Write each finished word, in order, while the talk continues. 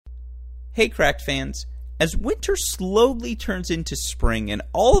Hey, Cracked fans. As winter slowly turns into spring and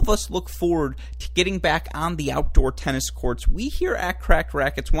all of us look forward to getting back on the outdoor tennis courts, we here at Cracked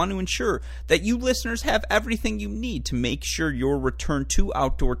Racquets want to ensure that you listeners have everything you need to make sure your return to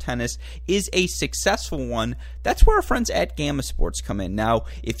outdoor tennis is a successful one. That's where our friends at Gamma Sports come in. Now,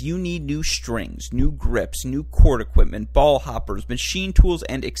 if you need new strings, new grips, new court equipment, ball hoppers, machine tools,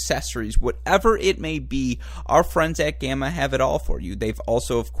 and accessories, whatever it may be, our friends at Gamma have it all for you. They've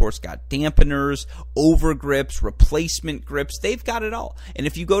also, of course, got dampeners, grips, replacement grips. They've got it all. And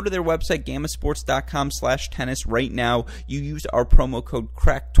if you go to their website, gammasports.com/tennis right now, you use our promo code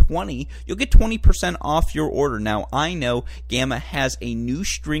CRACK20, you'll get 20% off your order. Now, I know Gamma has a new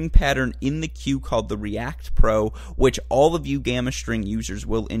string pattern in the queue called the React Pro, which all of you Gamma string users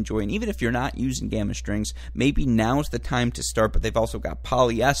will enjoy. And even if you're not using Gamma strings, maybe now's the time to start. But they've also got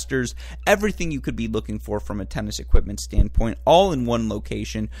polyesters, everything you could be looking for from a tennis equipment standpoint, all in one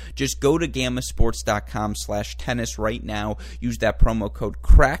location. Just go to gammasports.com/tennis right now. Use that promo code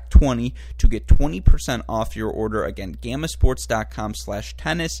CRACK20 to get 20% off your order. Again,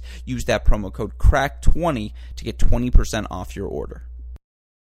 gammasports.com/tennis. Use that promo code CRACK20 to get 20% off your order.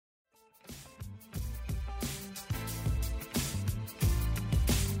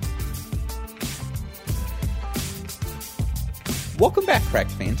 Welcome back,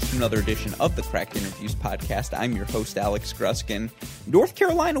 Cracked fans, to another edition of the Cracked Interviews podcast. I'm your host, Alex Gruskin. North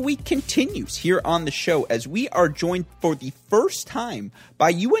Carolina Week continues here on the show as we are joined for the first time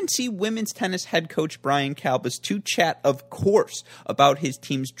by UNC women's tennis head coach Brian Kalbas to chat, of course, about his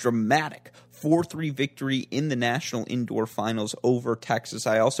team's dramatic 4-3 victory in the National Indoor Finals over Texas.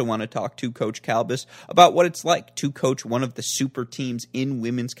 I also want to talk to Coach Kalbas about what it's like to coach one of the super teams in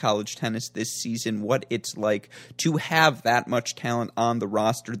women's college tennis this season, what it's like to have that much talent on the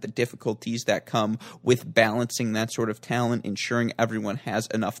roster, the difficulties that come with balancing that sort of talent, ensuring everyone has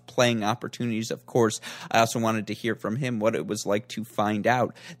enough playing opportunities. Of course, I also wanted to hear from him what it was like to find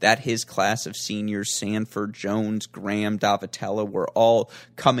out that his class of seniors, Sanford, Jones, Graham, Davitella, were all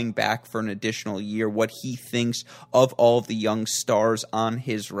coming back for an additional year, what he thinks of all of the young stars on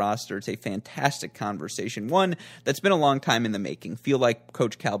his roster. It's a fantastic conversation, one that's been a long time in the making. Feel like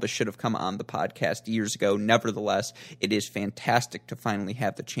Coach Kalbas should have come on the podcast years ago. Nevertheless, it is fantastic to finally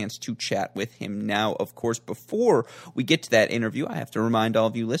have the chance to chat with him now. Of course, before we get to that interview, I have to remind all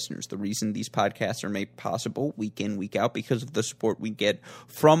of you listeners, the reason these podcasts are made possible week in, week out, because of the support we get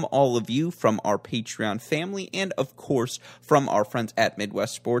from all of you, from our Patreon family, and of course, from our friends at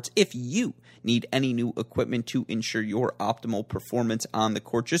Midwest Sports. If you need any new equipment to ensure your optimal performance on the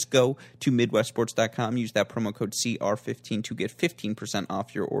court, just go to MidwestSports.com. Use that promo code CR15 to get 15%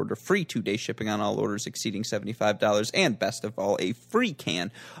 off your order, free 2-day shipping on all orders exceeding $75, and best of all, a free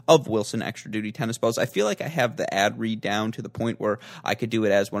can of Wilson Extra Duty tennis balls. I feel like I have the ad read down to the point where I could do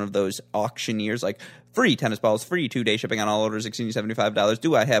it as one of those auctioneers, like free tennis balls, free 2-day shipping on all orders exceeding $75.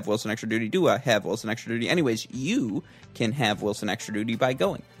 Do I have Wilson Extra Duty? Do I have Wilson Extra Duty? Anyways, you can have Wilson Extra Duty by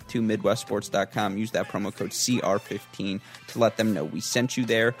going to MidwestSports.com. Use that promo code CR15 to let them know we sent you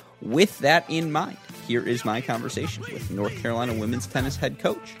there. With that in mind, here is my conversation with North Carolina women's tennis head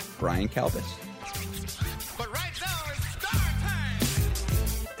coach Brian Kalbas.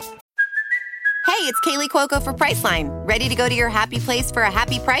 Hey, it's Kaylee Cuoco for Priceline. Ready to go to your happy place for a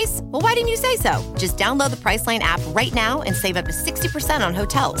happy price? Well, why didn't you say so? Just download the Priceline app right now and save up to 60% on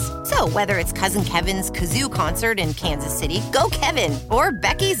hotels. So whether it's Cousin Kevin's Kazoo Concert in Kansas City, go Kevin, or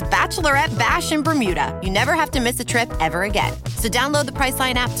Becky's Bachelorette Bash in Bermuda, you never have to miss a trip ever again. So download the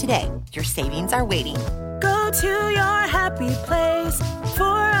Priceline app today. Your savings are waiting. Go to your happy place for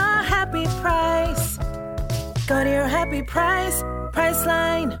a happy price. Go to your happy price,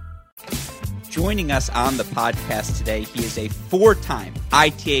 Priceline. Joining us on the podcast today, he is a 4-time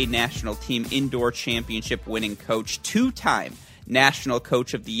ITA National Team Indoor Championship winning coach, 2-time National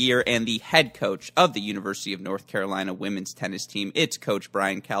Coach of the Year, and the head coach of the University of North Carolina women's tennis team. It's Coach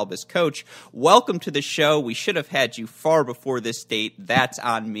Brian Kalbas. Coach, welcome to the show. We should have had you far before this date. That's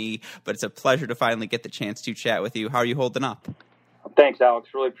on me, but it's a pleasure to finally get the chance to chat with you. How are you holding up? Thanks, Alex.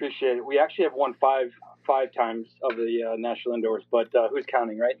 Really appreciate it. We actually have won five times of the National Indoors, but who's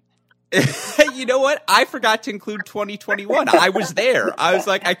counting, right? You know what? I forgot to include 2021. I was there. I was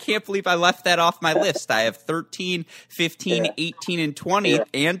like, I can't believe I left that off my list. I have 13, 15, 18, and 20,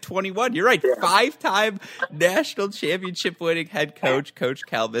 and 21. You're right. 5-time national championship winning head coach, Coach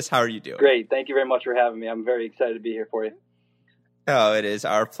Kalbas. How are you doing? Great. Thank you very much for having me. I'm very excited to be here for you. Oh, it is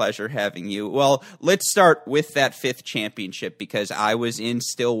our pleasure having you. Well, let's start with that 5th championship because I was in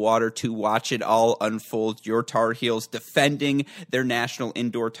Stillwater to watch it all unfold. Your Tar Heels defending their national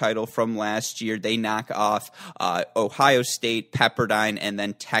indoor title from last year. They knock off Ohio State, Pepperdine, and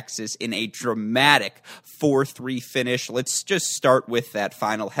then Texas in a dramatic 4-3 finish. Let's just start with that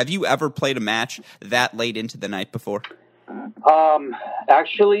final. Have you ever played a match that late into the night before?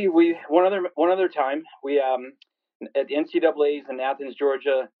 Actually, one other time we at the NCAA's in Athens,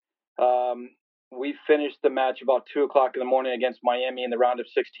 Georgia, we finished the match about 2:00 in the morning against Miami in the round of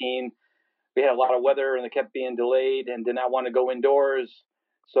 16. We had a lot of weather and it kept being delayed and did not want to go indoors.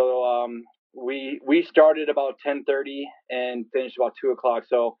 So we started about 10:30 and finished about 2:00.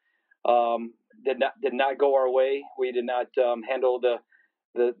 So did not go our way. We did not handle the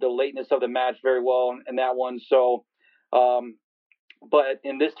lateness of the match very well in that one. So, but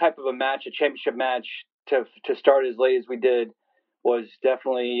in this type of a match, a championship match, to start as late as we did was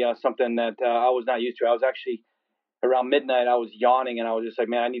definitely something that I was not used to. I was actually around midnight. I was yawning and I was just like,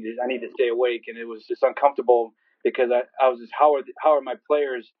 man, I need to stay awake, and it was just uncomfortable because I was just how are my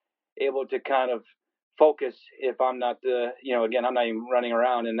players able to kind of focus if I'm not again, I'm not even running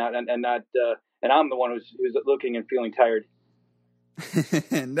around and I'm the one who's looking and feeling tired.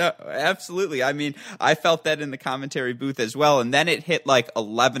 No, absolutely. I mean, I felt that in the commentary booth as well. And then it hit like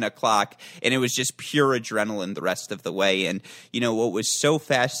 11 o'clock and it was just pure adrenaline the rest of the way. And, what was so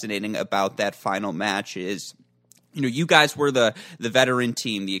fascinating about that final match is, you guys were the veteran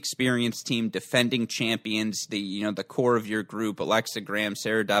team, the experienced team, defending champions, the core of your group, Alexa Graham,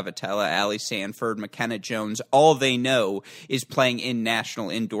 Sarah Davatella, Allie Sanford, McKenna Jones. All they know is playing in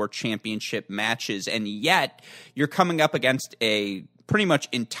national indoor championship matches. And yet you're coming up against a pretty much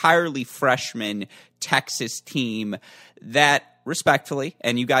entirely freshman Texas team that, respectfully,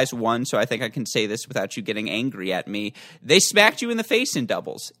 and you guys won, so I think I can say this without you getting angry at me, they smacked you in the face in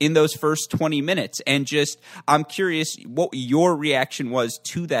doubles in those first 20 minutes. And I'm curious what your reaction was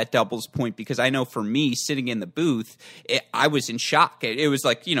to that doubles point, because I know for me, sitting in the booth, I was in shock. It was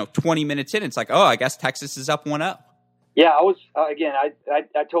like, 20 minutes in, it's like, oh, I guess Texas is up 1-0. Yeah, I was, again,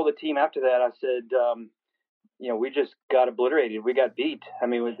 I told the team after that, I said, we just got obliterated. We got beat. I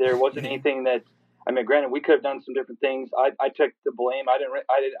mean, there wasn't anything that, granted, we could have done some different things. I took the blame. I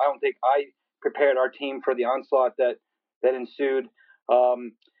don't think I prepared our team for the onslaught that ensued.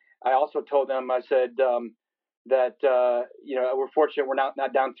 I also told them, I said that we're fortunate we're not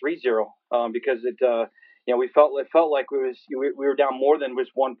down 3-0 because we felt like we were down more than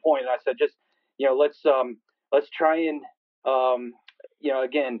just 1 point. And I said, just let's try and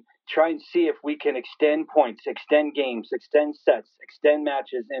again, try and see if we can extend points, extend games, extend sets, extend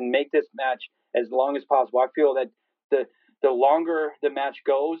matches, and make this match as long as possible. I feel that the longer the match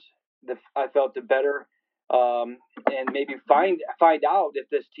goes, I felt the better, and maybe find out if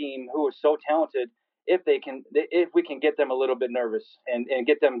this team, who is so talented, if we can get them a little bit nervous and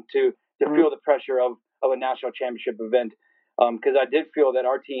get them to feel the pressure of a national championship event. Because I did feel that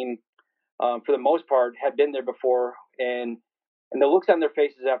our team, for the most part, had been there before, and the looks on their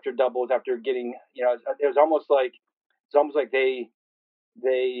faces after doubles, after getting, it was almost like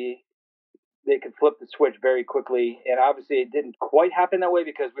they could flip the switch very quickly. And obviously it didn't quite happen that way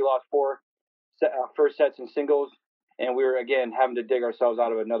because we lost 4 first sets in singles, and we were, again, having to dig ourselves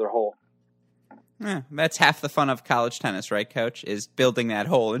out of another hole. Yeah, that's half the fun of college tennis, right, Coach? Is building that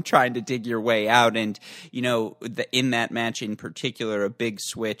hole and trying to dig your way out. And, in that match in particular, a big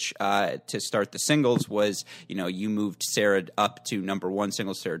switch to start the singles was, you moved Sarah up to number 1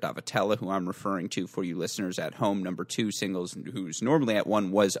 singles, Sarah Davatella, who I'm referring to for you listeners at home. Number 2 singles, who's normally at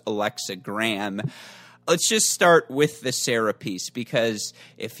 1, was Alexa Graham. Let's just start with the Sarah piece, because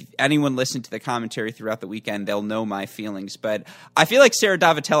if anyone listened to the commentary throughout the weekend, they'll know my feelings. But I feel like Sarah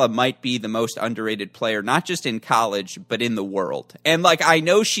Davatella might be the most underrated player, not just in college, but in the world. And I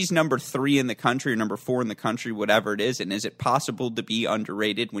know she's number 3 in the country or number 4 in the country, whatever it is. And is it possible to be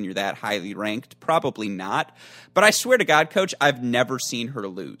underrated when you're that highly ranked? Probably not. But I swear to God, Coach, I've never seen her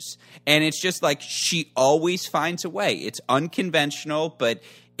lose. And it's just like she always finds a way. It's unconventional, but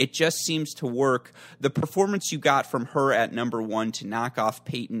it just seems to work. The performance you got from her at number 1 to knock off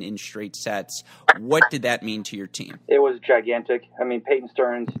Peyton in straight sets, what did that mean to your team? It was gigantic. Peyton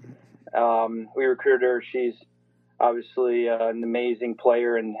Stearns, we recruited her. She's obviously an amazing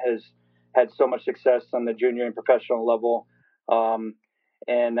player and has had so much success on the junior and professional level. For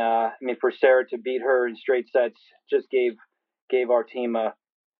Sarah to beat her in straight sets just gave our team a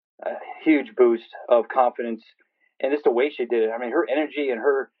huge boost of confidence. And just the way she did it. Her energy and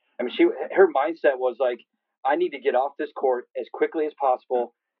her mindset was like, I need to get off this court as quickly as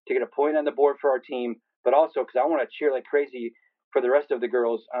possible to get a point on the board for our team, but also because I want to cheer like crazy for the rest of the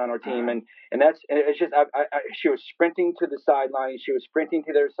girls on our team, and it's just she was sprinting to the sideline, she was sprinting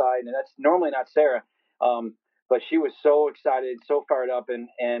to their side, and that's normally not Sarah, but she was so excited, so fired up,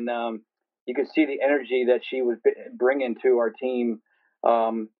 and you could see the energy that she was bringing to our team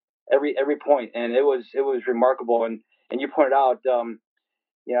every point, and it was remarkable. And you pointed out,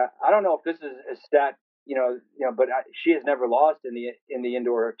 I don't know if this is a stat, but she has never lost in the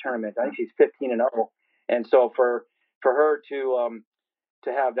indoor tournament. I think she's 15-0, and so for her to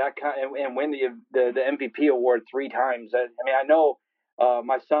have that kind and win the MVP award 3 times. I know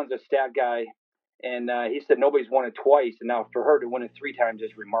my son's a stat guy, and he said nobody's won it twice, and now for her to win it 3 times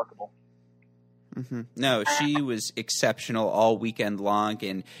is remarkable. Mm-hmm. No, she was exceptional all weekend long,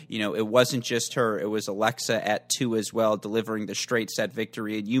 and it wasn't just her; it was Alexa at 2 as well, delivering the straight set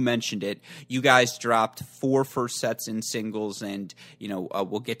victory. And you mentioned it; you guys dropped 4 first sets in singles, and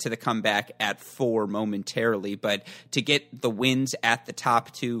we'll get to the comeback at 4 momentarily. But to get the wins at the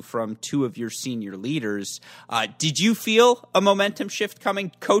top 2 from 2 of your senior leaders, did you feel a momentum shift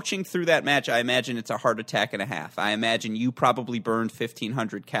coming? Coaching through that match, I imagine it's a heart attack and a half. I imagine you probably burned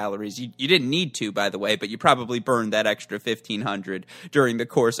 1,500 calories. You didn't need to, by the way, but you probably burned that extra 1,500 during the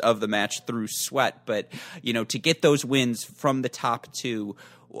course of the match through sweat. But, to get those wins from the top 2,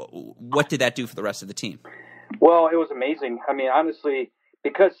 what did that do for the rest of the team? Well, it was amazing. Honestly,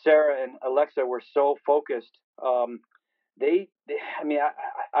 because Sarah and Alexa were so focused, I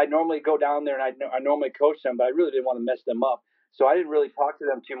normally go down there and I normally coach them, but I really didn't want to mess them up. So I didn't really talk to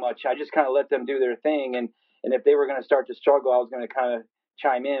them too much. I just kind of let them do their thing. And if they were going to start to struggle, I was going to kind of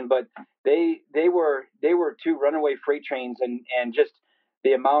chime in. But they were 2 runaway freight trains, and just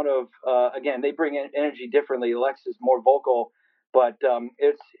the amount of again, they bring in energy differently. Alexa's more vocal, but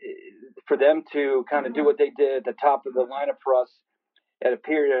it's for them to kind of do what they did at the top of the lineup for us at a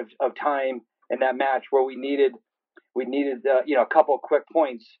period of time in that match where we needed a couple of quick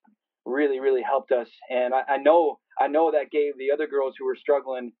points, really helped us. And I know that gave the other girls who were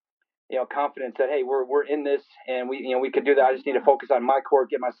struggling confidence that, hey, we're in this, and we can do that. I just need to focus on my court,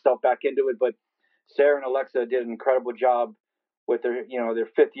 get myself back into it. But Sarah and Alexa did an incredible job with their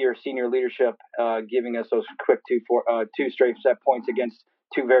 5th year senior leadership, giving us those quick 2 straight set points against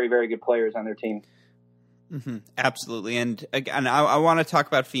 2 very, very good players on their team. Mm-hmm. Absolutely. And again, I want to talk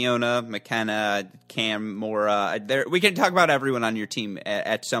about Fiona, McKenna, Cam, Maura. We can talk about everyone on your team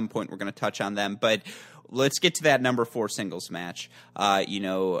at some point. We're going to touch on them, but let's get to that number 4 singles match.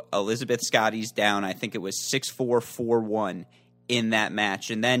 Elizabeth Scotty's down. I think it was 6-4, 4-1 in that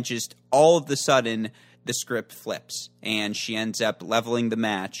match. And then just all of the sudden, the script flips and she ends up leveling the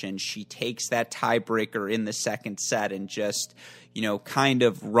match, and she takes that tiebreaker in the second set and just, kind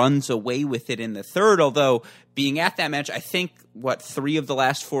of runs away with it in the third. Although being at that match, I think 3 of the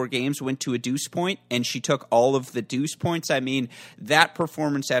last 4 games went to a deuce point, and she took all of the deuce points. That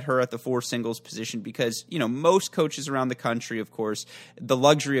performance at her at the 4 singles position, because, most coaches around the country, of course, the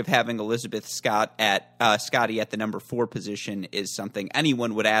luxury of having Elizabeth Scotty at the number 4 position is something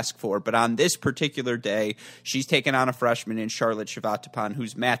anyone would ask for. But on this particular day, she's taken on a freshman in Charlotte Shivatapan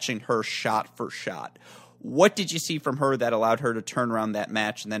who's matching her shot for shot. What did you see from her that allowed her to turn around that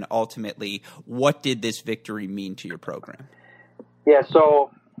match? And then ultimately, what did this victory mean to your program? Yeah, so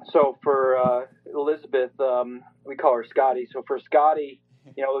for Elizabeth, we call her Scotty. So for Scotty,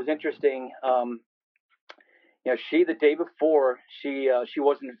 it was interesting. She, the day before, she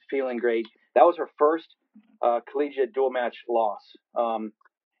wasn't feeling great. That was her first collegiate dual match loss.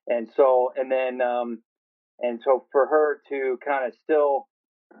 And so for her to kind of still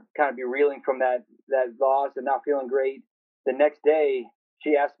be reeling from that loss and not feeling great, the next day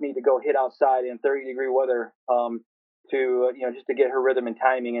she asked me to go hit outside in 30-degree weather to just to get her rhythm and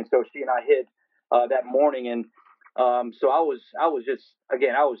timing. And so she and I hit that morning, and so I was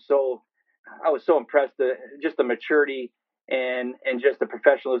so impressed, just the maturity and just the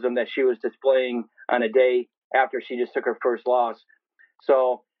professionalism that she was displaying on a day after she just took her first loss.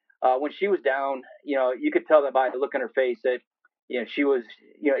 So when she was down, you could tell that by the look on her face that she was,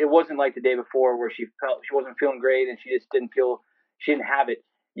 it wasn't like the day before where she wasn't feeling great and she just didn't have it.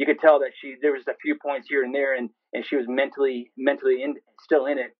 You could tell that there was a few points here and there, and she was mentally still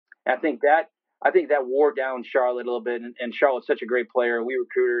in it. And I think that wore down Charlotte a little bit, and Charlotte's such a great player, and we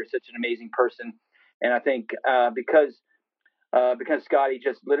recruit her, such an amazing person. And I think because Scotty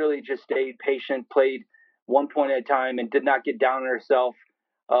just literally just stayed patient, played 1 point at a time, and did not get down on herself,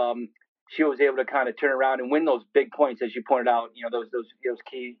 she was able to kind of turn around and win those big points, as you pointed out. Those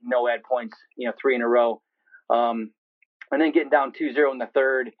key no-ad points, 3 in a row, and then getting down 2-0 in the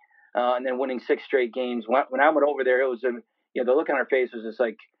third, and then winning 6 straight games. When I went over there, it was the look on her face was just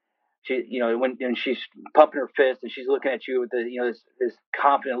like, when she's pumping her fist and she's looking at you with this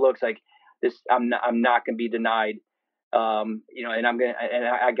confident looks like this, I'm not going to be denied. And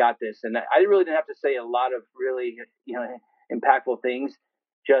I got this. And I really didn't have to say a lot of really, impactful things,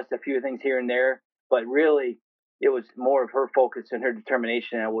 just a few things here and there, but really it was more of her focus and her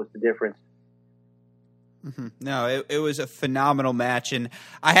determination that was the difference. Mm-hmm. No, it was a phenomenal match. And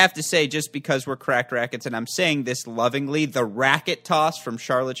I have to say, just because we're Cracked Racquets, and I'm saying this lovingly, the racket toss from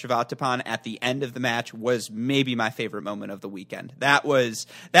Charlotte Chvotopon at the end of the match was maybe my favorite moment of the weekend. That was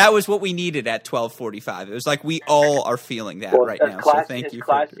what we needed at 12:45. It was like we all are feeling that right now. So thank you. As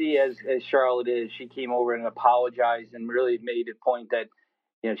classy as Charlotte is, she came over and apologized and really made a point that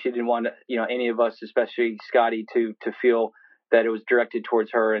she didn't want any of us, especially Scotty, to feel that it was directed towards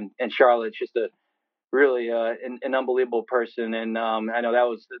her. And Charlotte's just really an unbelievable person, and I know that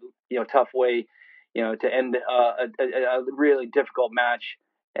was tough way to end a really difficult match,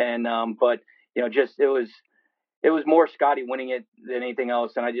 and but it was more Scotty winning it than anything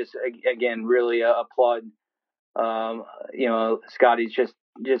else, and I just again really applaud Scotty's just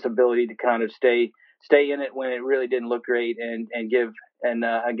ability to kind of stay in it when it really didn't look great, and give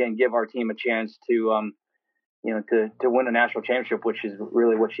our team a chance to win a national championship, which is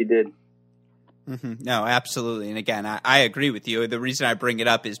really what she did. Mm-hmm. No, absolutely. And again, I agree with you. The reason I bring it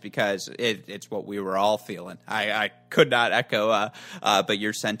up is because it's what we were all feeling. I could not echo but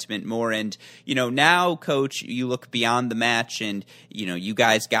your sentiment more. And, now, Coach, you look beyond the match and, you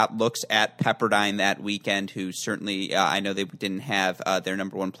guys got looks at Pepperdine that weekend, who certainly, I know they didn't have their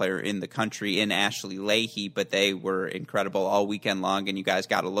number one player in the country in Ashley Leahy, but they were incredible all weekend long. And you guys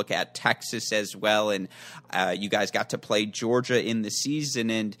got to look at Texas as well. And you guys got to play Georgia in the season.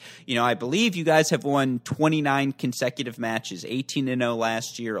 And, I believe you guys have won 29 consecutive matches, 18-0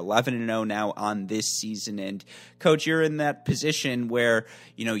 last year, 11-0 now on this season. And Coach, you're in that position where,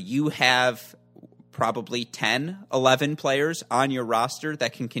 you have probably 10, 11 players on your roster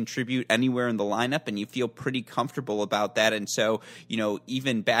that can contribute anywhere in the lineup, and you feel pretty comfortable about that. And so,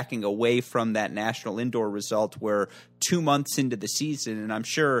 even backing away from that national indoor result, we're 2 months into the season, and I'm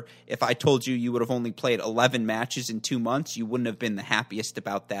sure if I told you you would have only played 11 matches in 2 months, you wouldn't have been the happiest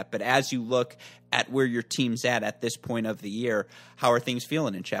about that. But as you look at where your team's at this point of the year, how are things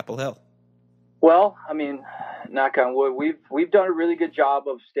feeling in Chapel Hill? Well, I mean, knock on wood, we've done a really good job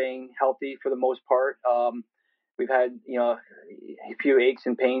of staying healthy for the most part. We've had a few aches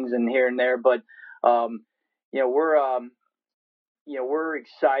and pains in here and there, but we're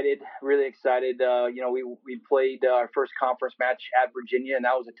excited, really excited. We played our first conference match at Virginia, and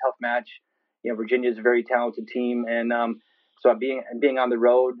that was a tough match. Virginia is a very talented team, and so being on the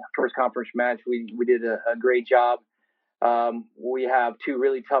road, first conference match, we did a great job. We have two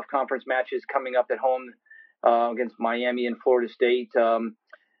really tough conference matches coming up at home against Miami and Florida State,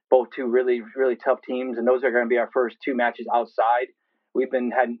 both two really, really tough teams, and those are going to be our first two matches outside. We've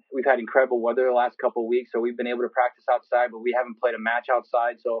had incredible weather the last couple of weeks, so we've been able to practice outside, but we haven't played a match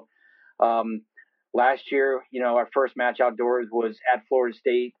outside. So last year, our first match outdoors was at Florida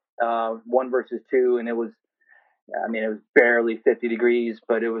State, 1 versus 2, and it was barely 50 degrees,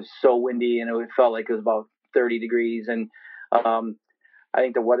 but it was so windy, and it felt like it was about 30 degrees. And I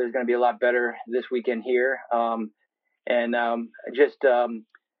think the weather is going to be a lot better this weekend here.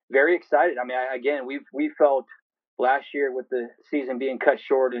 Very excited. I mean, again, we felt last year with the season being cut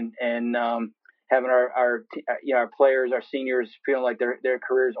short and having our players, our seniors feeling like their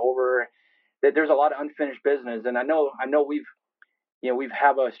career's over, that there's a lot of unfinished business. And I know we've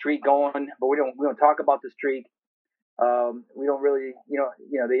have a streak going, but we don't talk about the streak. We don't really,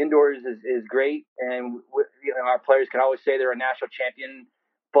 the indoors is great, and our players can always say they're a national champion,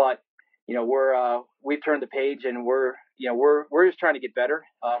 but we've turned the page, and we're just trying to get better.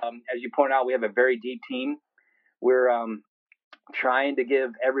 As you pointed out, we have a very deep team. We're trying to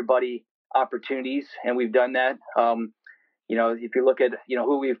give everybody opportunities, and we've done that. If you look at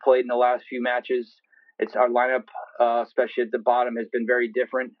who we've played in the last few matches, it's our lineup, especially at the bottom, has been very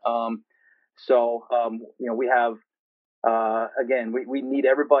different. We have. Again, we need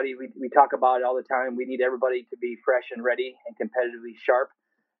everybody. We talk about it all the time. We need everybody to be fresh and ready and competitively sharp,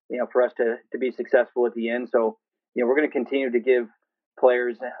 for us to be successful at the end. So, we're going to continue to give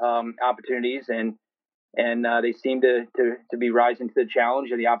players opportunities, and they seem to be rising to the challenge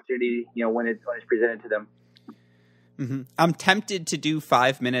and the opportunity, when it's presented to them. Mm-hmm. I'm tempted to do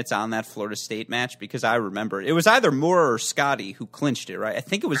 5 minutes on that Florida State match because I remember it was either Mora or Scotty who clinched it, right? I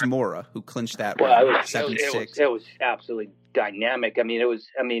think it was Mora who clinched that. Well, it was absolutely dynamic.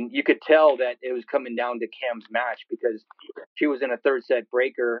 You could tell that it was coming down to Cam's match because she was in a third set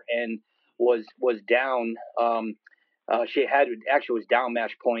breaker and was down. She was down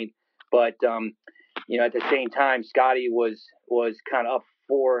match point, But at the same time, Scotty was kind of up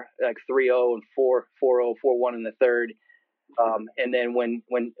 3-0 and 4-0, 4-1 in the third. And then when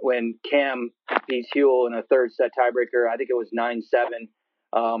Cam beats Huel in a third set tiebreaker, I think it was 9-7.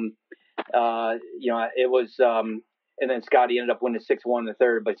 It was, and then Scotty ended up winning 6-1 in the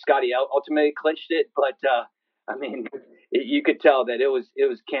third. But Scotty ultimately clinched it. But you could tell that it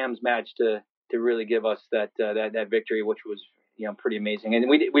was Cam's match to really give us that victory, which was pretty amazing. And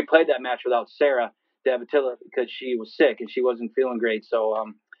we played that match without Sarah Davatilla because she was sick and she wasn't feeling great.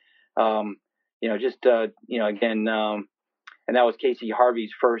 So again. And that was Casey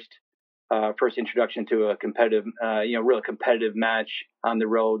Harvey's first introduction to a competitive, really competitive match on the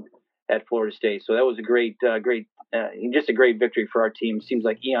road at Florida State. So that was a great, just a great victory for our team. Seems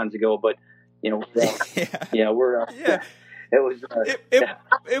like eons ago, but it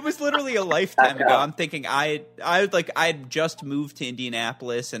was literally a lifetime ago. I'm thinking I had just moved to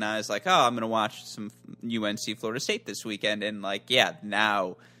Indianapolis, and I was like, I'm going to watch some UNC Florida State this weekend, and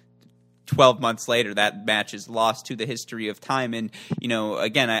now. 12 months later, that match is lost to the history of time. And,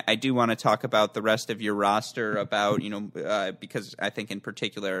 again, I do want to talk about the rest of your roster about, because I think in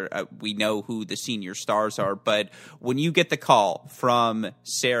particular, we know who the senior stars are. But when you get the call from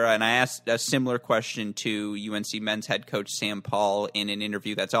Sarah, and I asked a similar question to UNC men's head coach Sam Paul in an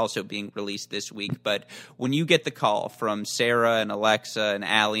interview that's also being released this week. But when you get the call from Sarah and Alexa and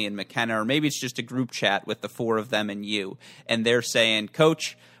Allie and McKenna, or maybe it's just a group chat with the four of them and you, and they're saying,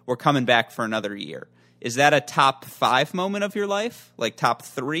 Coach, we're coming back for another year. Is that a top 5 moment of your life? Like top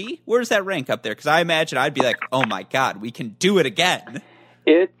 3? Where does that rank up there? Because I imagine I'd be like, oh my God, we can do it again.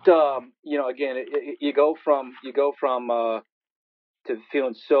 You go from to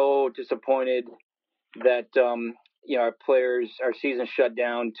feeling so disappointed that our players, our season shut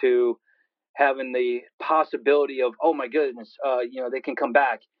down, to having the possibility of, oh my goodness, they can come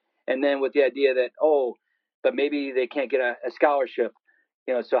back, and then with the idea that but maybe they can't get a scholarship.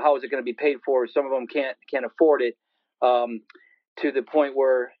 So how is it going to be paid for? Some of them can't afford it, to the point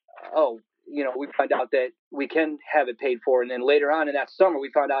where, we find out that we can have it paid for. And then later on in that summer,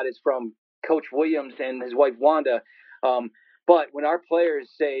 we found out it's from Coach Williams and his wife, Wanda. But when our players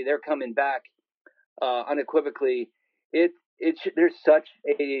say they're coming back unequivocally, there's such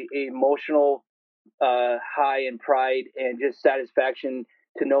a emotional high and pride and just satisfaction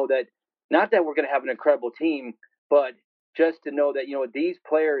to know that, not that we're going to have an incredible team, but just to know that, these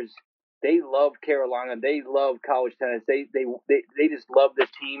players, they love Carolina, they love college tennis, they just love this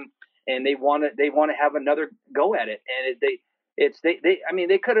team, and they want to have another go at it. And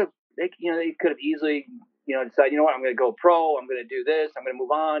they could have easily decided, what, I'm going to go pro, I'm going to do this, I'm going to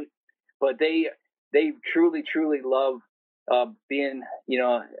move on, but they truly love being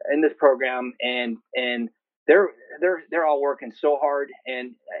in this program, and they're all working so hard.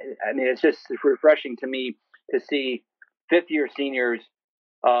 And it's just refreshing to me to see fifth-year seniors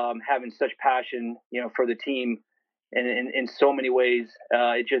having such passion, for the team, and in so many ways.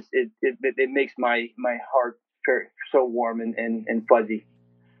 It makes my heart so warm and fuzzy.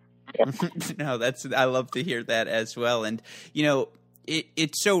 No, I love to hear that as well. And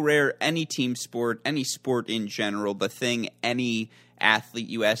it's so rare. Any team sport, any sport in general, the thing any athlete,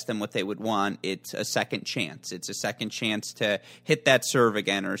 you ask them what they would want, it's a second chance. It's a second chance to hit that serve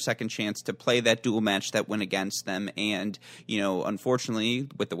again, or a second chance to play that dual match that went against them. And unfortunately,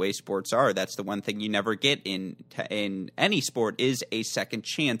 with the way sports are, that's the one thing you never get in any sport, is a second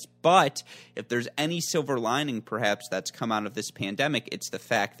chance. But if there's any silver lining perhaps that's come out of this pandemic, it's the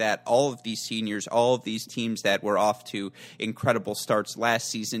fact that all of these seniors, all of these teams that were off to incredible starts last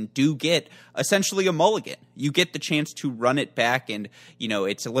season, do get essentially a mulligan. You get the chance to run it back. And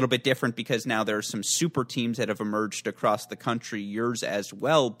it's a little bit different because now there are some super teams that have emerged across the country, yours as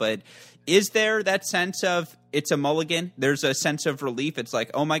well. But is there that sense of it's a mulligan? There's a sense of relief. It's like,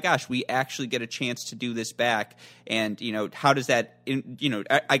 oh my gosh, we actually get a chance to do this back. And, how does that,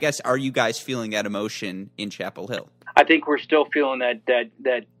 I guess, are you guys feeling that emotion in Chapel Hill? I think we're still feeling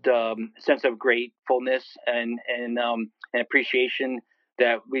that sense of gratefulness and appreciation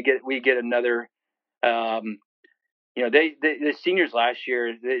that we get another, the seniors last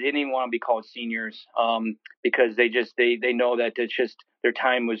year, they didn't even want to be called seniors, because they know that it's just their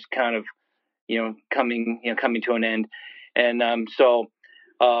time was kind of, coming to an end. And, and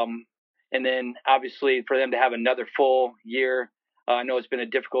then obviously for them to have another full year, I know it's been a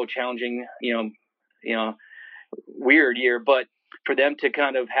difficult, challenging, weird year, but for them to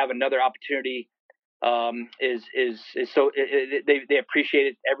kind of have another opportunity, is so they appreciate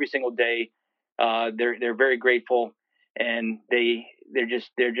it every single day. They're very grateful, and they're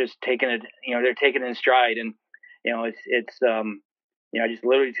just taking it, they're taking it in stride. And, I just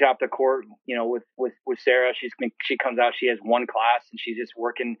literally got off the court, with Sarah. She comes out, she has one class, and she's just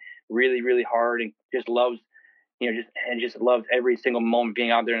working really, really hard, and just loves, just loves every single moment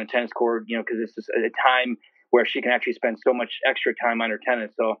being out there in a tennis court, because it's just a time where she can actually spend so much extra time on her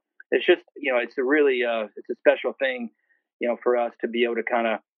tennis. So it's just, it's a really, it's a special thing, for us to be able to kind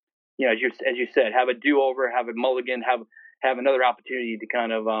of, as you said, have a do-over, have a mulligan, have another opportunity to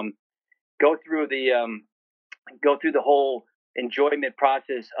kind of go through the whole enjoyment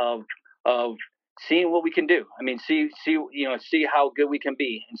process of seeing what we can do. I mean, see how good we can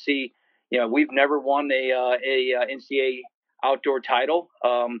be, and see, we've never won a NCAA outdoor title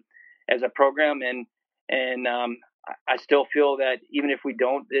as a program, and I still feel that even if we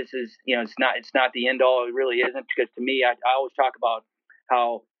don't, this is, it's not the end all. It really isn't, because to me, I always talk about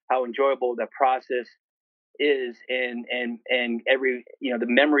how enjoyable the process is, and every, the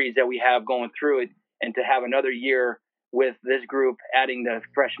memories that we have going through it, and to have another year with this group adding the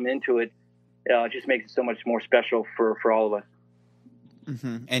freshmen into it, just makes it so much more special for all of us.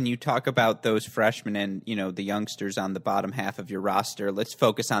 Mm-hmm. And you talk about those freshmen and, the youngsters on the bottom half of your roster. Let's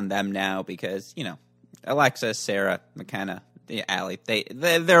focus on them now, because, Alexa, Sarah, McKenna, Allie,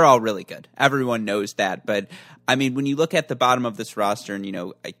 they're all really good. Everyone knows that. But, I mean, when you look at the bottom of this roster,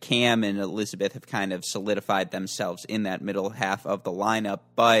 and, Cam and Elizabeth have kind of solidified themselves in that middle half of the lineup.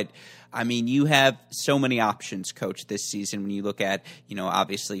 But, I mean, you have so many options, Coach, this season. When you look at,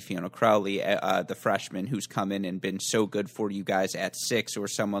 obviously Fiona Crowley, the freshman who's come in and been so good for you guys at 6, or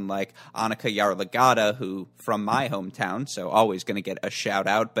someone like Annika Yarlagata, who from my hometown, so always going to get a shout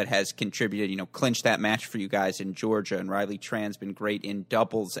out, but has contributed, clinched that match for you guys in Georgia, and Riley Tran's been great in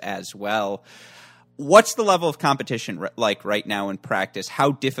doubles as well. What's the level of competition like right now in practice?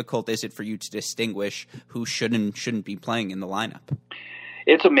 How difficult is it for you to distinguish who should and shouldn't be playing in the lineup?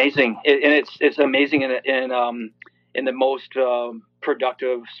 It's amazing, and it's amazing in the most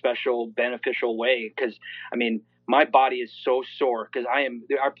productive, special, beneficial way. Because I mean, my body is so sore because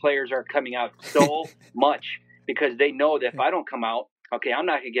our players are coming out so much, because they know that if I don't come out, okay, I'm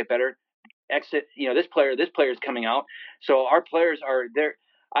not gonna get better. Exit, this player is coming out. So our players are there.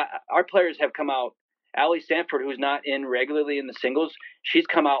 Our players have come out. Allie Sanford, who's not in regularly in the singles, she's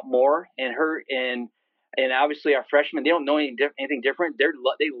come out more, and obviously our freshmen, they don't know anything different. They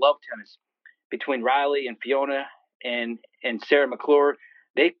love tennis. Between Riley and Fiona and Sarah McClure,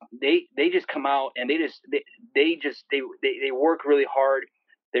 they just come out, and they work really hard.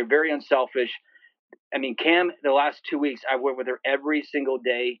 They're very unselfish. I mean, Cam, the last 2 weeks, I worked with her every single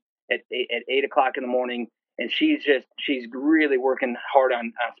day at 8 o'clock in the morning, and she's really working hard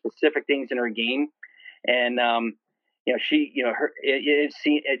on specific things in her game, and you can see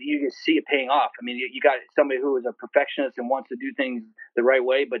it paying off. I mean, you got somebody who is a perfectionist and wants to do things the right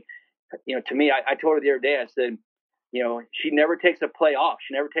way. But, to me, I told her the other day, I said, she never takes a play off.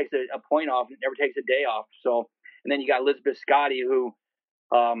 She never takes a point off, never takes a day off. So, and then you got Elizabeth Scotty, who,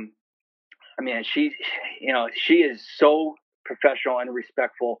 she is so professional and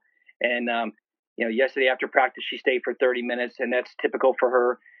respectful. And, yesterday after practice, she stayed for 30 minutes, and that's typical for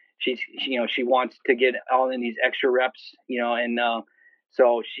her. She wants to get all in these extra reps, and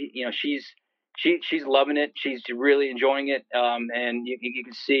so she's loving it. She's really enjoying it, and you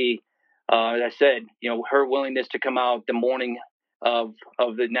can see, as I said, her willingness to come out the morning of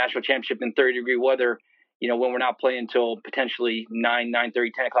the national championship in 30-degree weather, when we're not playing until potentially 9:30,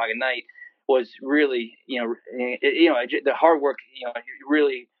 10 o'clock at night, was really, the hard work,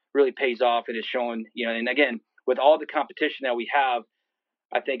 really, really pays off, and is showing, and again, with all the competition that we have,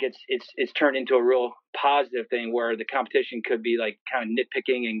 I think it's turned into a real positive thing, where the competition could be like kind of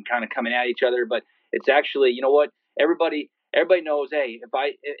nitpicking and kind of coming at each other, but it's actually, everybody knows, hey,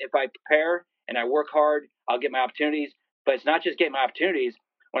 if I prepare and I work hard, I'll get my opportunities. But it's not just getting my opportunities.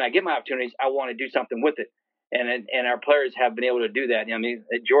 When I get my opportunities, I want to do something with it, and our players have been able to do that. I mean,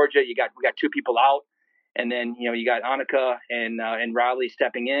 at Georgia, we got 2 people out, and then you got Annika and Riley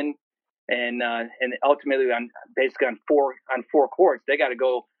stepping in. And ultimately, on four courts, they got to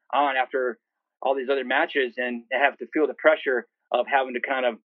go on after all these other matches, and have to feel the pressure of having to kind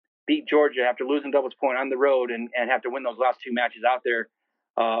of beat Georgia after losing doubles point on the road, and have to win those last 2 matches out there,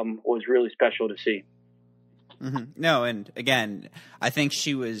 was really special to see. Mm-hmm. No, and again, I think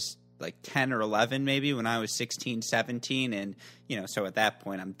she was like 10 or 11 maybe when I was 16, 17. And, so at that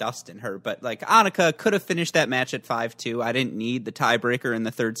point I'm dusting her. But like Annika could have finished that match at 5-2. I didn't need the tiebreaker in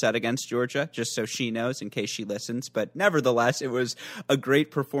the third set against Georgia, just so she knows in case she listens. But nevertheless, it was a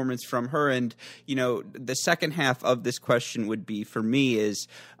great performance from her. And, the second half of this question would be for me is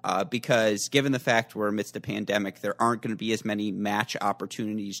because given the fact we're amidst a pandemic, there aren't going to be as many match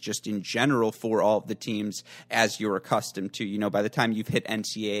opportunities just in general for all of the teams as you're accustomed to. By the time you've hit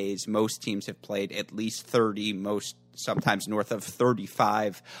NCAAs, most teams have played at least 30, sometimes north of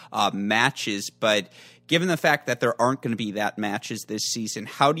 35 matches. But given the fact that there aren't going to be that matches this season,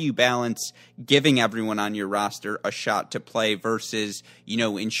 how do you balance giving everyone on your roster a shot to play versus,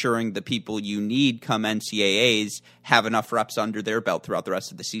 ensuring the people you need come NCAAs have enough reps under their belt throughout the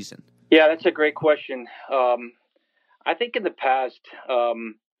rest of the season? Yeah, that's a great question. I think in the past,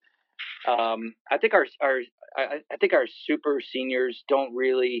 I think our super seniors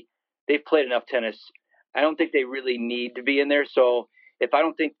they've played enough tennis. I don't think they really need to be in there. So I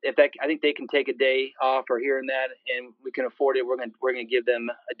think they can take a day off or here and that, and we can afford it. We're gonna give them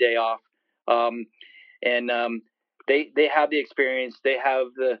a day off. They have the experience. They have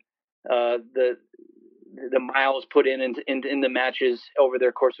the miles put in the matches over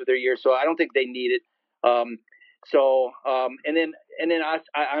their course of their year. So I don't think they need it. I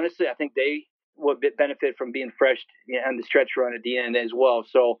honestly, I think they would benefit from being fresh on the stretch run at the end as well.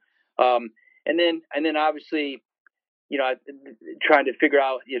 So, and then obviously, trying to figure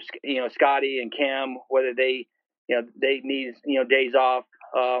out if, Scotty and Cam, whether they need, days off.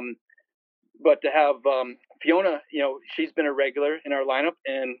 But to have, Fiona, she's been a regular in our lineup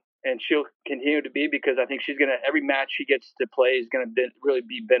and she'll continue to be, because I think every match she gets to play is going to really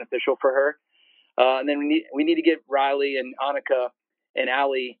be beneficial for her. And then we need to get Riley and Annika and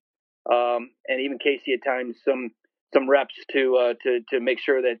Allie, and even Casey at times some reps to make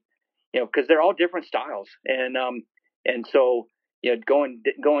sure that, because they're all different styles, and so going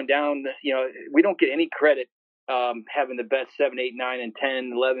down, we don't get any credit having the best 7, 8, 9, and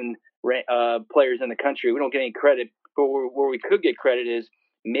 10, 11 players in the country. We don't get any credit, but where we could get credit is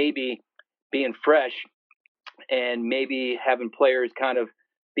maybe being fresh and maybe having players kind of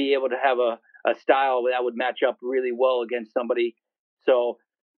be able to have a style that would match up really well against somebody. So,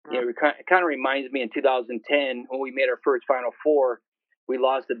 it kind of reminds me in 2010 when we made our first Final Four, we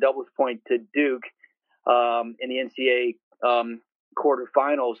lost the doubles point to Duke in the NCAA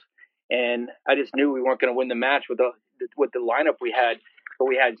quarterfinals, and I just knew we weren't going to win the match with the lineup we had. But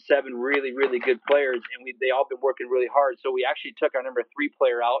we had 7 really, really good players, and they all been working really hard. So we actually took our number 3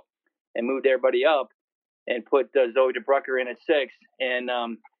 player out and moved everybody up, and put Zoe DeBrucker in at 6, and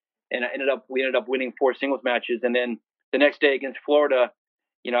we ended up winning 4 singles matches. And then the next day against Florida,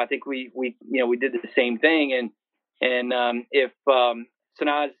 I think we did the same thing. And if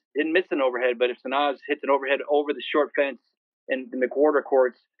Sanaz didn't miss an overhead, but if Sanaz hits an overhead over the short fence in the McWhorter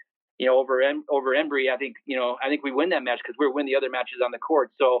courts, over Embry, I think we win that match because we win the other matches on the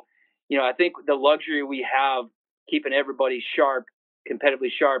court. So, I think the luxury we have keeping everybody sharp, competitively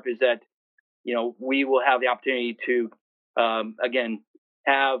sharp, is that, we will have the opportunity to, again,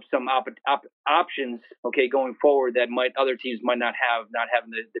 have some options, going forward that other teams might not have, not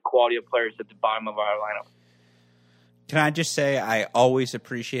having the quality of players at the bottom of our lineup. Can I just say I always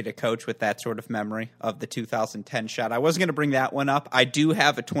appreciate a coach with that sort of memory of the 2010 shot. I wasn't going to bring that one up. I do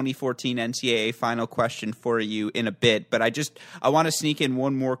have a 2014 NCAA final question for you in a bit, but I want to sneak in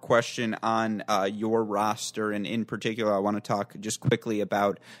one more question on your roster, and in particular I want to talk just quickly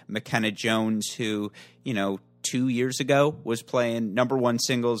about McKenna Jones, who, 2 years ago was playing number 1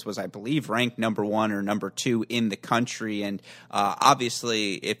 singles, was I believe ranked number 1 or number 2 in the country. And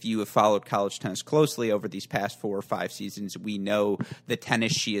obviously, if you have followed college tennis closely over these past 4 or 5 seasons, we know the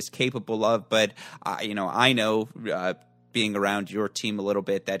tennis she is capable of. But I know being around your team a little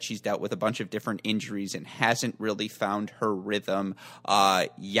bit that she's dealt with a bunch of different injuries and hasn't really found her rhythm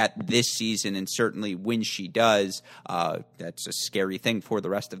yet this season. And certainly when she does, that's a scary thing for the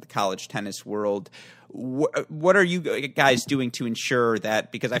rest of the college tennis world. What are you guys doing to ensure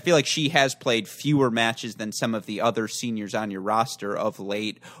that, because I feel like she has played fewer matches than some of the other seniors on your roster of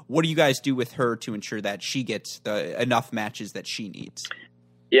late, what do you guys do with her to ensure that she gets enough matches that she needs?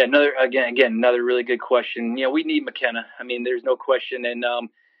 Yeah, another really good question. We need McKenna. I mean, there's no question, and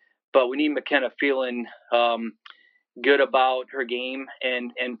but we need McKenna feeling good about her game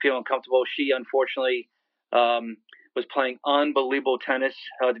and feeling comfortable. She unfortunately was playing unbelievable tennis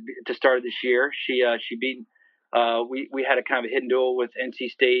to start this year. She beat we had a kind of a hidden duel with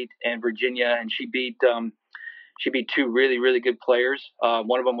NC State and Virginia, and she beat 2 really, really good players.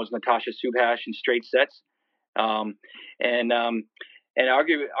 One of them was Natasha Subhash in straight sets, and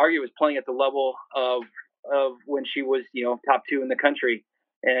Argue was playing at the level of when she was, top 2 in the country.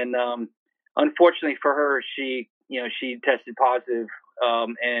 And unfortunately for her, she tested positive,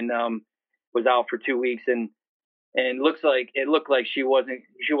 and was out for 2 weeks, and it looked like she wasn't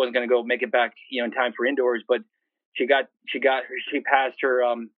going to go make it back, in time for indoors. But she passed her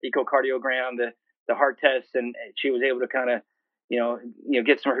echocardiogram, the heart test, and she was able to kind of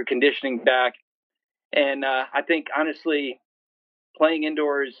get some of her conditioning back. And I think honestly, playing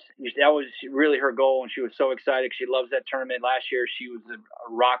indoors, that was really her goal, and she was so excited. She loves that tournament. Last year, she was a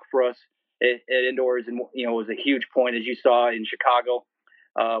rock for us at indoors, and it was a huge point, as you saw in Chicago.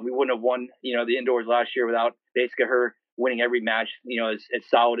 We wouldn't have won, the indoors last year without basically her winning every match, as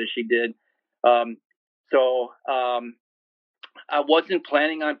solid as she did. So I wasn't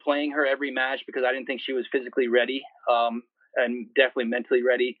planning on playing her every match because I didn't think she was physically ready, and definitely mentally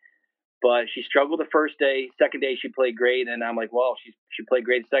ready. But she struggled the first day. Second day, she played great. And I'm like, well, she played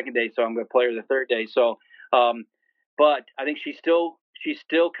great the second day, so I'm going to play her the third day. So, but I think she's still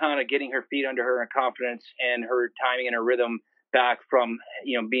kind of getting her feet under her and confidence and her timing and her rhythm back from,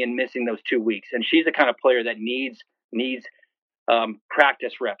 being missing those 2 weeks. And she's the kind of player that needs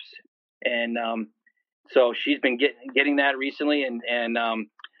practice reps. And so she's been getting that recently. And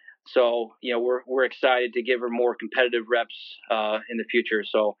so, we're excited to give her more competitive reps in the future.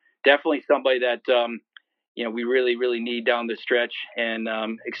 So, definitely somebody that, we really, really need down the stretch, and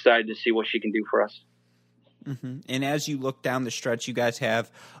excited to see what she can do for us. Mm-hmm. And as you look down the stretch, you guys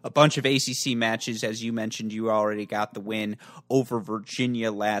have a bunch of ACC matches. As you mentioned, you already got the win over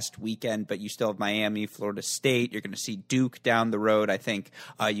Virginia last weekend, but you still have Miami, Florida State. You're going to see Duke down the road. I think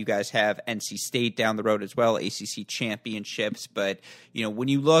you guys have NC State down the road as well, ACC championships. But, when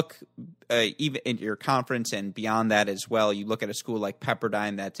you look even in your conference and beyond that as well, you look at a school like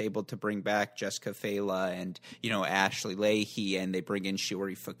Pepperdine that's able to bring back Jessica Fela and, Ashley Leahy, and they bring in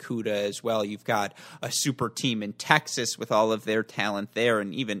Shiori Fukuda as well. You've got a super team in Texas with all of their talent there,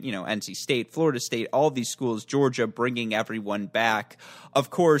 and even, NC State, Florida State, all these schools, Georgia, bringing everyone back. Of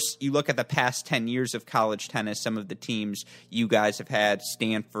course, you look at the past 10 years of college tennis, some of the teams you guys have had,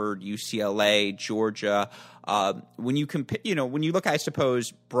 Stanford, UCLA, Georgia. When you when you look, I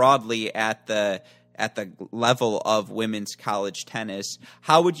suppose, broadly at the level of women's college tennis,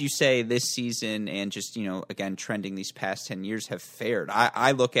 how would you say this season and just, again, trending these past 10 years have fared?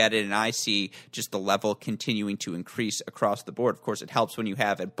 I look at it and I see just the level continuing to increase across the board. Of course, it helps when you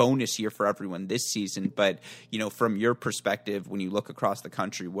have a bonus year for everyone this season, but, from your perspective, when you look across the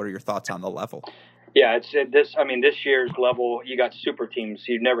country, what are your thoughts on the level? Yeah, this year's level, you got super teams.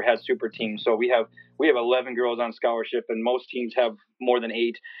 You've never had super teams. So we have 11 girls on scholarship, and most teams have more than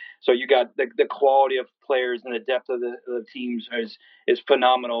 8. So you got the quality of players and the depth of the teams is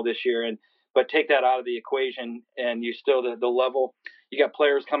phenomenal this year. But take that out of the equation, and you still the level. You got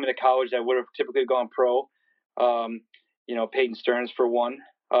players coming to college that would have typically gone pro. Peyton Stearns for one.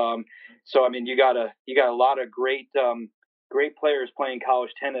 So you got a lot of great players playing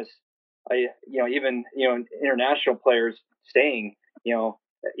college tennis. Even international players staying.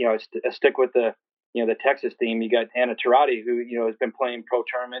 Stick with the Texas team. You got Anna Tirati, who has been playing pro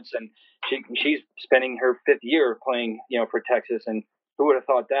tournaments, and she's spending her 5th year playing for Texas. And who would have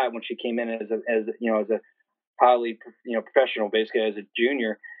thought that when she came in as a highly professional, basically as a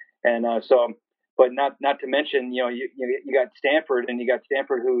junior. And but not to mention you got Stanford, and you got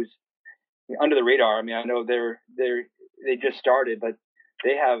Stanford who's under the radar. I know they just started, but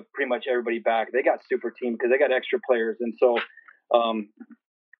they have pretty much everybody back. They got super team because they got extra players, and so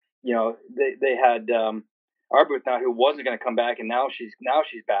they had Arbuthnot, who wasn't going to come back, and now she's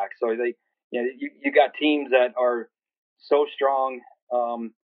back. So you got teams that are so strong,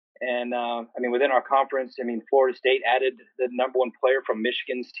 and within our conference, Florida State added the number 1 player from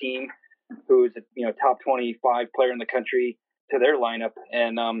Michigan's team, who is a top 25 player in the country, to their lineup,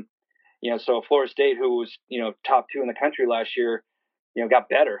 and so Florida State, who was top 2 in the country last year, got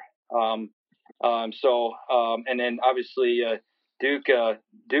better. And then obviously Duke,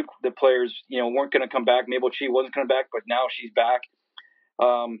 the players, weren't going to come back. Mabel Chi wasn't coming back, but now she's back.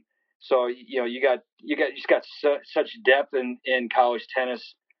 So you just got such depth in college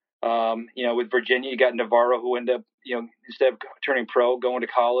tennis. With Virginia, you got Navarro, who ended up, instead of turning pro, going to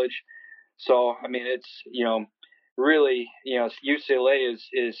college. So it's really, UCLA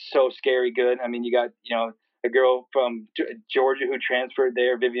is so scary good. You got a girl from Georgia who transferred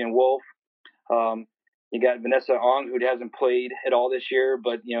there, Vivian Wolf. You got Vanessa Ong, who hasn't played at all this year,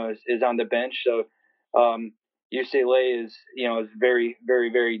 but is on the bench. So UCLA is very, very,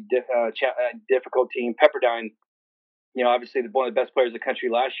 very difficult team. Pepperdine, obviously one of the best players in the country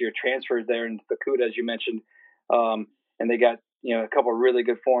last year, transfers there, and Fukuda, as you mentioned, and they got a couple of really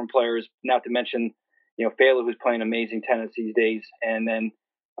good foreign players, not to mention, Fela, who's playing amazing tennis these days. And then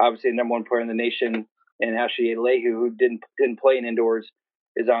obviously the number one player in the nation, and Ashley Alehu, who didn't play in indoors,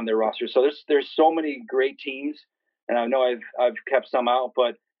 is on their roster. So there's so many great teams, and I know I've kept some out,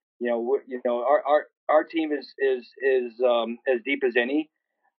 but our team is as deep as any.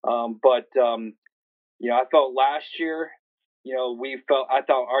 But I felt last year, I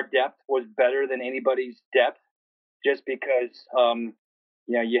thought our depth was better than anybody's depth, just because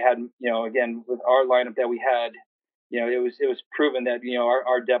you had again with our lineup that we had, it was proven that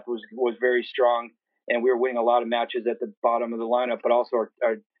our depth was very strong, and we were winning a lot of matches at the bottom of the lineup. But also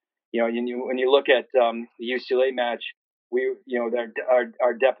our when you look at the UCLA match,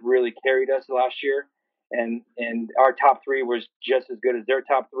 our depth really carried us last year, and our top three was just as good as their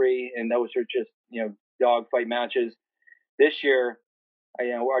top three, and those are just dogfight matches. This year,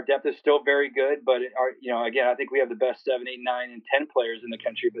 our depth is still very good, but again, I think we have the best 7, 8, 9, and 10 players in the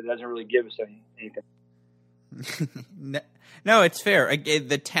country, but it doesn't really give us anything. No, it's fair.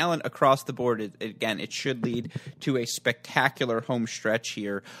 The talent across the board, it should lead to a spectacular home stretch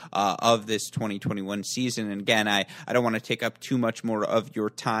here of this 2021 season. And again, I don't want to take up too much more of your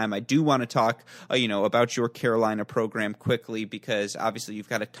time. I do want to talk, about your Carolina program quickly, because obviously you've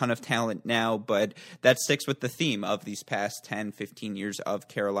got a ton of talent now, but that sticks with the theme of these past 10, 15 years of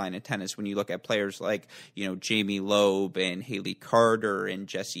Carolina tennis. When you look at players like, Jamie Loeb and Haley Carter and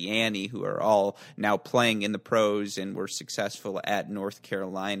Jessie Annie, who are all now playing in the pros and were successful at North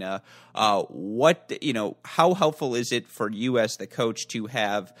Carolina. How helpful is it for you as the coach to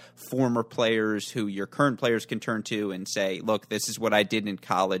have former players who your current players can turn to and say, look, this is what I did in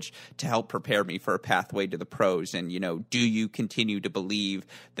college to help prepare me for a pathway to the pros? And, do you continue to believe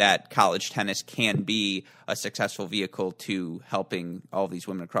that college tennis can be a successful vehicle to helping all these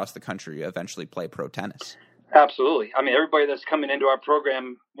women across the country eventually play pro tennis? Absolutely. I mean, everybody that's coming into our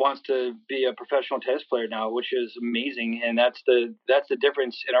program wants to be a professional tennis player now, which is amazing. And that's the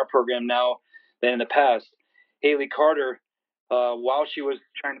difference in our program now than in the past. Haley Carter, while she was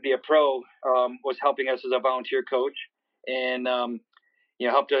trying to be a pro, was helping us as a volunteer coach, and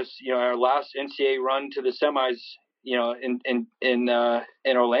helped us. Our last NCAA run to the semis,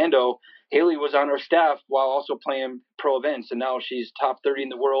 in Orlando, Haley was on our staff while also playing pro events, and now she's top 30 in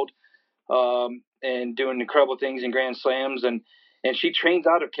the world. And doing incredible things in Grand Slams, and she trains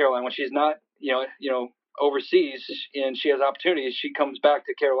out of Carolina when she's not, overseas, and she has opportunities. She comes back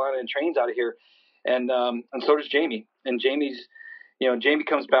to Carolina and trains out of here, and so does Jamie. And Jamie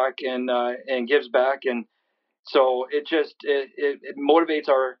comes back and gives back, and so it motivates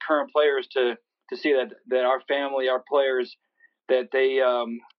our current players to see that our family, our players, that they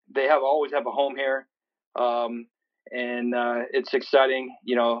always have a home here, and it's exciting,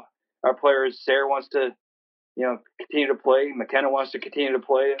 Our players, Sarah wants to, continue to play. McKenna wants to continue to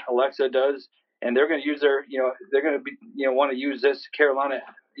play. Alexa does, and they're going to use they're going to be, want to use this Carolina,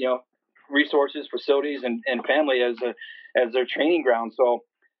 resources, facilities, and family as their training ground. So,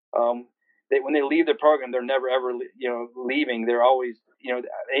 when they leave the program, they're never ever, leaving. They're always,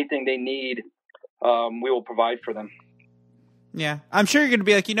 anything they need, we will provide for them. Yeah, I'm sure you're going to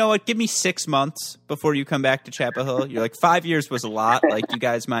be like, you know what, give me 6 months before you come back to Chapel Hill. You're like, 5 years was a lot. Like, you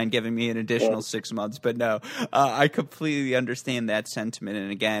guys mind giving me an additional 6 months? But no, I completely understand that sentiment.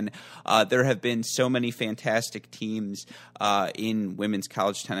 And again, there have been so many fantastic teams in women's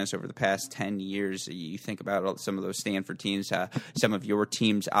college tennis over the past 10 years. You think about some of those Stanford teams, some of your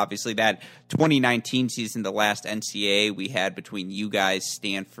teams. Obviously, that 2019 season, the last NCAA we had between you guys,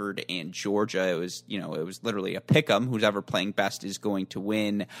 Stanford, and Georgia, it was literally a pick-em. Who's ever playing best is going to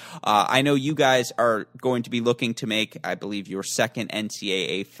win. I know you guys are going to be looking to make, I believe, your second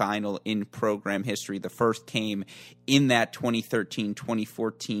NCAA final in program history. The first came in that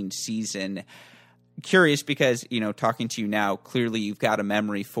 2013-2014 season. Curious because, talking to you now, clearly you've got a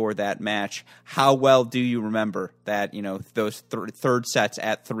memory for that match. How well do you remember that, those third sets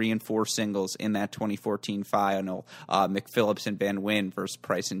at 3 and 4 singles in that 2014 final, McPhillips and Van Wyn versus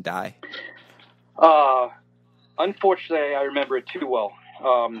Price and Dye? Unfortunately, I remember it too well.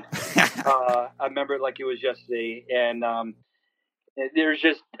 I remember it like it was yesterday. And there's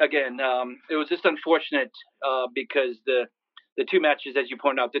just, again, it was just unfortunate because the two matches, as you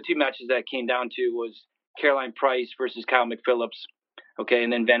pointed out, the two matches that came down to was Caroline Price versus Kyle McPhillips, okay,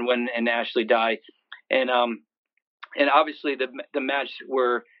 and then Van Wyn and Ashley Dye. And obviously the match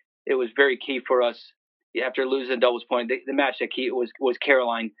where it was very key for us after losing the doubles point, the match that key was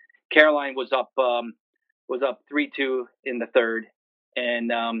Caroline. Caroline was up 3-2 in the third,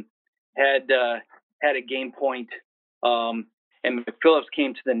 and had a game point. And McPhillips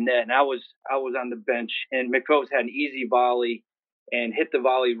came to the net, and I was on the bench, and McPhillips had an easy volley and hit the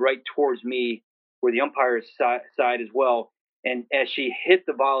volley right towards me, where the umpire's side as well. And as she hit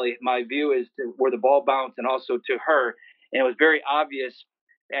the volley, my view is to where the ball bounced and also to her. And it was very obvious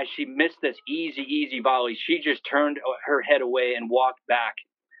as she missed this easy volley, she just turned her head away and walked back.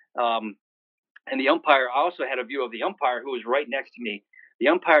 And the umpire, I also had a view of the umpire who was right next to me. The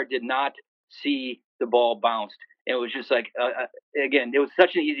umpire did not see the ball bounced. It was just like, again, it was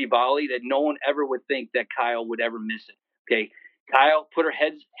such an easy volley that no one ever would think that Kyle would ever miss it. Okay. Kyle put her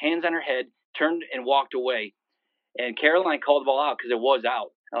hands on her head, turned and walked away. And Caroline called the ball out because it was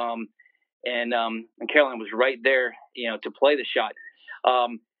out. And Caroline was right there, to play the shot.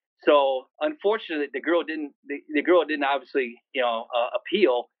 So unfortunately, the girl didn't obviously,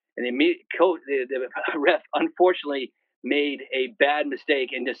 appeal, and the ref unfortunately made a bad mistake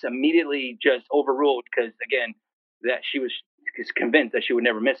and just immediately just overruled, because again, that she was convinced that she would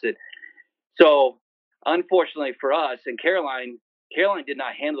never miss it. So unfortunately for us, and Caroline did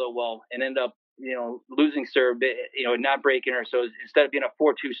not handle it well and ended up, losing serve, not breaking her. So instead of being a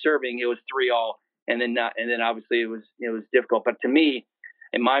 4-2 serving, it was 3-all, and then obviously it was difficult. But to me,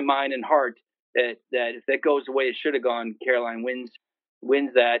 in my mind and heart, that if that goes the way it should have gone, Caroline wins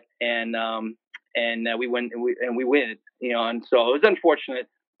that, and we win, and we win, and so it was unfortunate,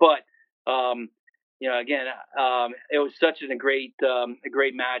 but again, it was such a great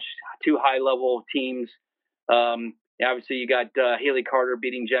match, two high level teams. Obviously you got Haley Carter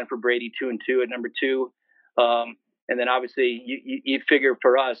beating Jennifer Brady 2-2 at number 2, and then obviously you figure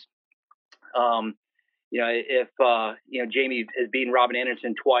for us, if Jamie has beaten Robin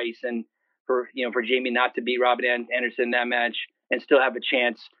Anderson twice, and for Jamie not to beat Robin Anderson in that match and still have a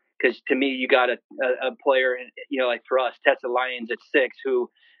chance, because to me you got a player, like for us, Tessa Lyons at 6, who,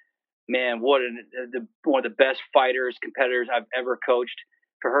 man, one of the best competitors I've ever coached.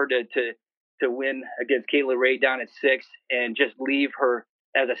 For her to win against Kayla Ray down at 6 and just leave her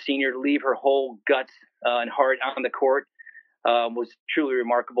as a senior, leave her whole guts and heart on the court, was truly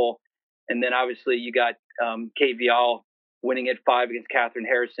remarkable. And then obviously you got Kate Vial winning at 5 against Catherine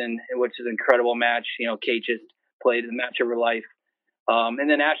Harrison, which is an incredible match. Kate just played the match of her life. And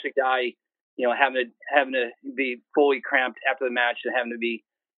then Ashley Dye, having to be fully cramped after the match and having to be,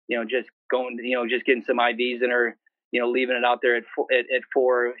 just going, just getting some IVs in her, leaving it out there at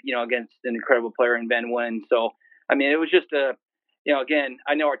 4, against an incredible player in Ben Wen. So, I mean, it was just again,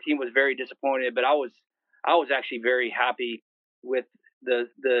 I know our team was very disappointed, but I was actually very happy with the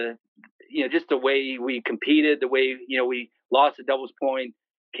just the way we competed, the way, we lost the doubles point,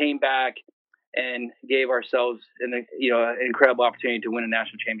 came back and gave ourselves an incredible opportunity to win a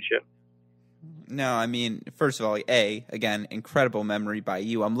national championship. No, I mean, first of all, again, incredible memory by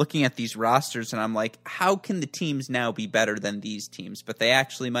you. I'm looking at these rosters and I'm like, how can the teams now be better than these teams? But they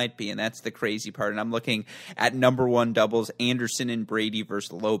actually might be, and that's the crazy part. And I'm looking at number 1 doubles, Anderson and Brady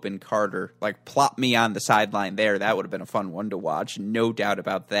versus Loeb and Carter. Like, plop me on the sideline there. That would have been a fun one to watch, no doubt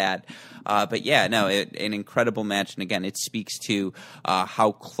about that. But yeah, no, an incredible match. And again, it speaks to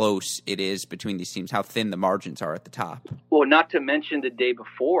how close it is between these teams, how thin the margins are at the top. Well, not to mention the day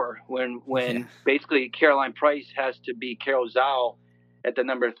before when basically Caroline Price has to beat Carol Zhao at the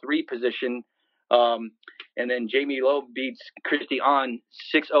number 3 position. And then Jamie Loeb beats Christy Ahn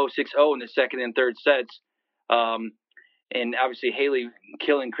 6-0, 6-0 in the second and third sets. And obviously Haley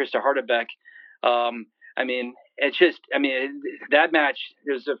killing Krista Hardebeck. I mean, it's just, that match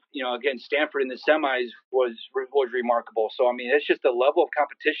is, again, Stanford in the semis was remarkable. So, I mean, it's just the level of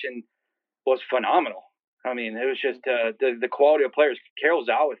competition was phenomenal. I mean, it was just the quality of players. Carol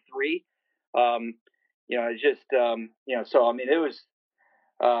Zhao at 3, it's just, so, I mean, it was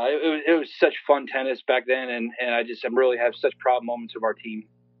such fun tennis back then. And I really have such proud moments of our team.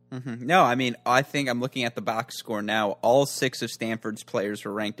 Mm-hmm. No, I mean, I think I'm looking at the box score now. All 6 of Stanford's players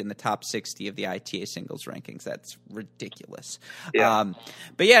were ranked in the top 60 of the ITA singles rankings. That's ridiculous. Yeah.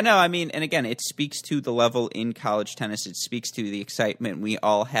 But yeah, no, I mean, and again, it speaks to the level in college tennis. It speaks to the excitement we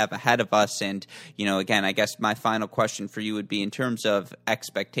all have ahead of us. And, again, I guess my final question for you would be in terms of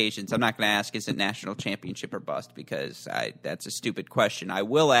expectations. I'm not going to ask, is it national championship or bust? Because that's a stupid question. I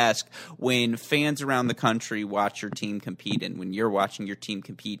will ask, when fans around the country watch your team compete, and when you're watching your team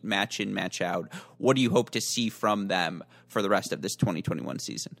compete match in, match out, what do you hope to see from them for the rest of this 2021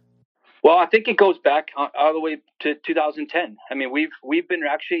 season? Well, I think it goes back all the way to 2010. I mean, we've been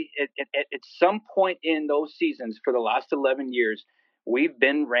actually at some point in those seasons for the last 11 years, we've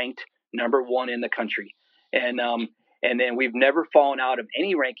been ranked number 1 in the country, and then we've never fallen out of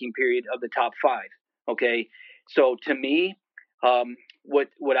any ranking period of the top 5. Okay, so to me,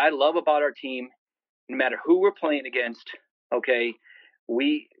 what I love about our team, no matter who we're playing against, okay,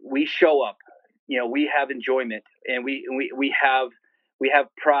 we show up, we have enjoyment, and we have have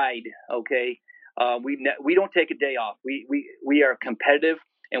pride. Okay. We don't take a day off. We are competitive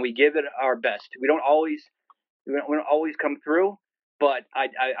and we give it our best. We don't always come through, but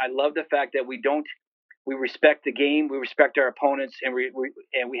I love the fact that we respect the game, we respect our opponents, and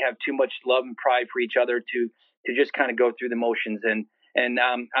we have too much love and pride for each other to just kind of go through the motions. And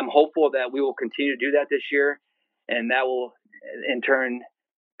I'm hopeful that we will continue to do that this year, and that will in turn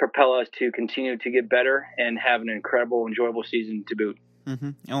propel us to continue to get better and have an incredible, enjoyable season to boot.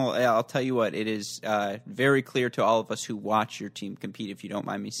 Mm-hmm. Well, I'll tell you what, it is very clear to all of us who watch your team compete, if you don't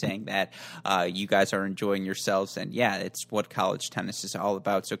mind me saying that, you guys are enjoying yourselves, and yeah, it's what college tennis is all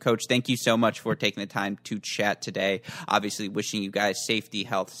about. So, Coach, thank you so much for taking the time to chat today. Obviously, wishing you guys safety,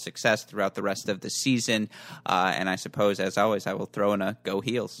 health, success throughout the rest of the season, and I suppose, as always, I will throw in a go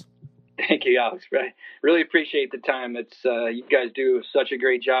Heels. Thank you, Alex. Really appreciate the time. It's you guys do such a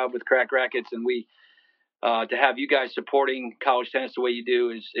great job with Cracked Racquets, and we to have you guys supporting college tennis the way you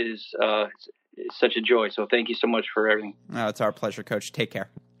do is such a joy. So thank you so much for everything. Oh, it's our pleasure, Coach. Take care.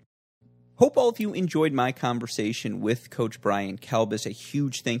 Hope all of you enjoyed my conversation with Coach Brian Kelbis. A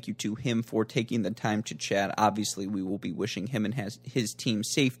huge thank you to him for taking the time to chat. Obviously, we will be wishing him and his team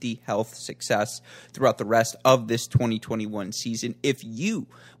safety, health, success throughout the rest of this 2021 season. If you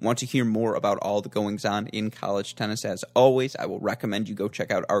want to hear more about all the goings-on in college tennis, as always, I will recommend you go check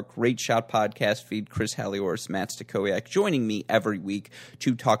out our Great Shot podcast feed. Chris Halioris, Matt Stakoyak joining me every week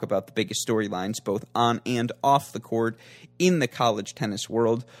to talk about the biggest storylines both on and off the court in the college tennis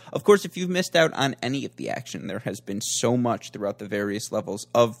world. Of course, if you've missed out on any of the action, there has been so much throughout the various levels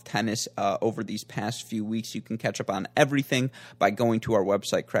of tennis over these past few weeks. You can catch up on everything by going to our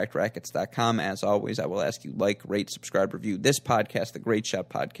website, crackedrackets.com. As always, I will ask you like, rate, subscribe, review this podcast, the Great Shot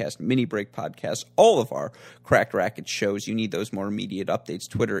podcast, Mini Break podcast, all of our Cracked Racquets shows. You need those more immediate updates.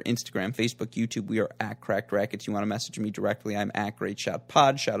 Twitter, Instagram, Facebook, YouTube. We are at Cracked Racquets. You want to message me directly, I'm at Great Shot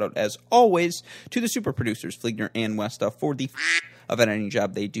Pod. Shout out, as always, to the super producers, Fligner and Westoff, for the of any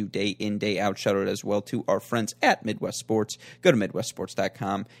job they do day in, day out. Shout out as well to our friends at Midwest Sports. Go to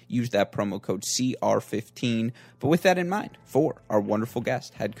MidwestSports.com. Use that promo code CR15. But with that in mind, for our wonderful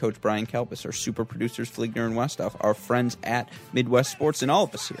guest, head coach Brian Kelbis, our super producers Fligner and Westoff, our friends at Midwest Sports, and all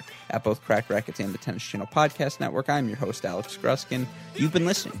of us here at both Cracked Racquets and the Tennis Channel Podcast Network, I'm your host, Alex Gruskin. You've been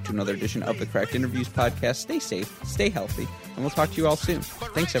listening to another edition of the Cracked Interviews Podcast. Stay safe, stay healthy, and we'll talk to you all soon.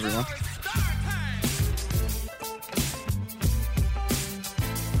 Thanks, everyone.